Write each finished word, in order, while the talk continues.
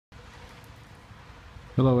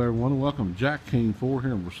Hello everyone, welcome to Jack King Ford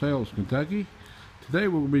here in Versailles, Kentucky. Today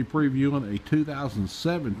we're going to be previewing a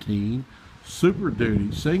 2017 Super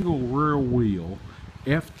Duty single rear wheel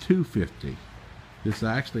F-250. This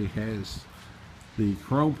actually has the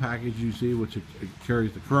chrome package you see, which it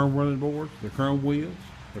carries the chrome running boards, the chrome wheels,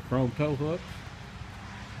 the chrome tow hooks,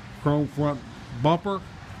 chrome front bumper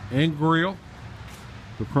and grille,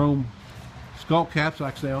 the chrome skull caps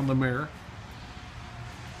like I say on the mirror.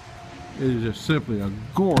 It is just simply a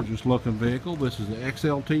gorgeous looking vehicle. This is the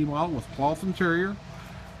XLT model with cloth interior.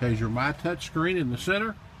 Has your My Touch screen in the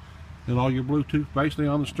center and all your Bluetooth basically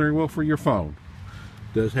on the steering wheel for your phone.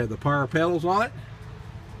 Does have the power pedals on it.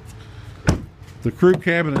 The crew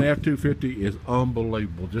cabin in F-250 is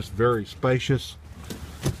unbelievable, just very spacious.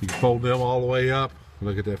 You can fold them all the way up.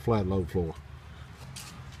 Look at that flat load floor.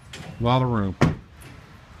 A lot of room.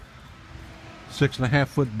 6.5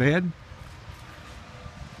 foot bed.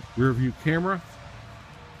 Rear view camera.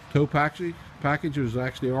 Tow package is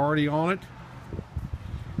actually already on it.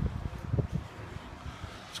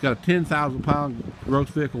 It's got a 10,000 pound gross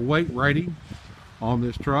vehicle weight rating on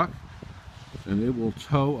this truck, and it will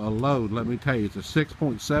tow a load. Let me tell you, it's a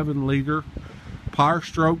 6.7 liter power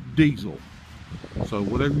stroke diesel, so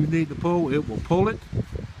whatever you need to pull, it will pull it.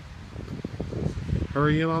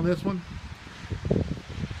 Hurry in on this one.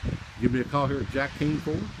 Give me a call here at Jack King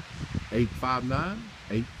Ford, 859-873-6666.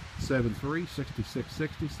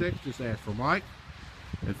 Just ask for Mike,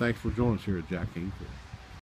 and thanks for joining us here at Jack King Ford.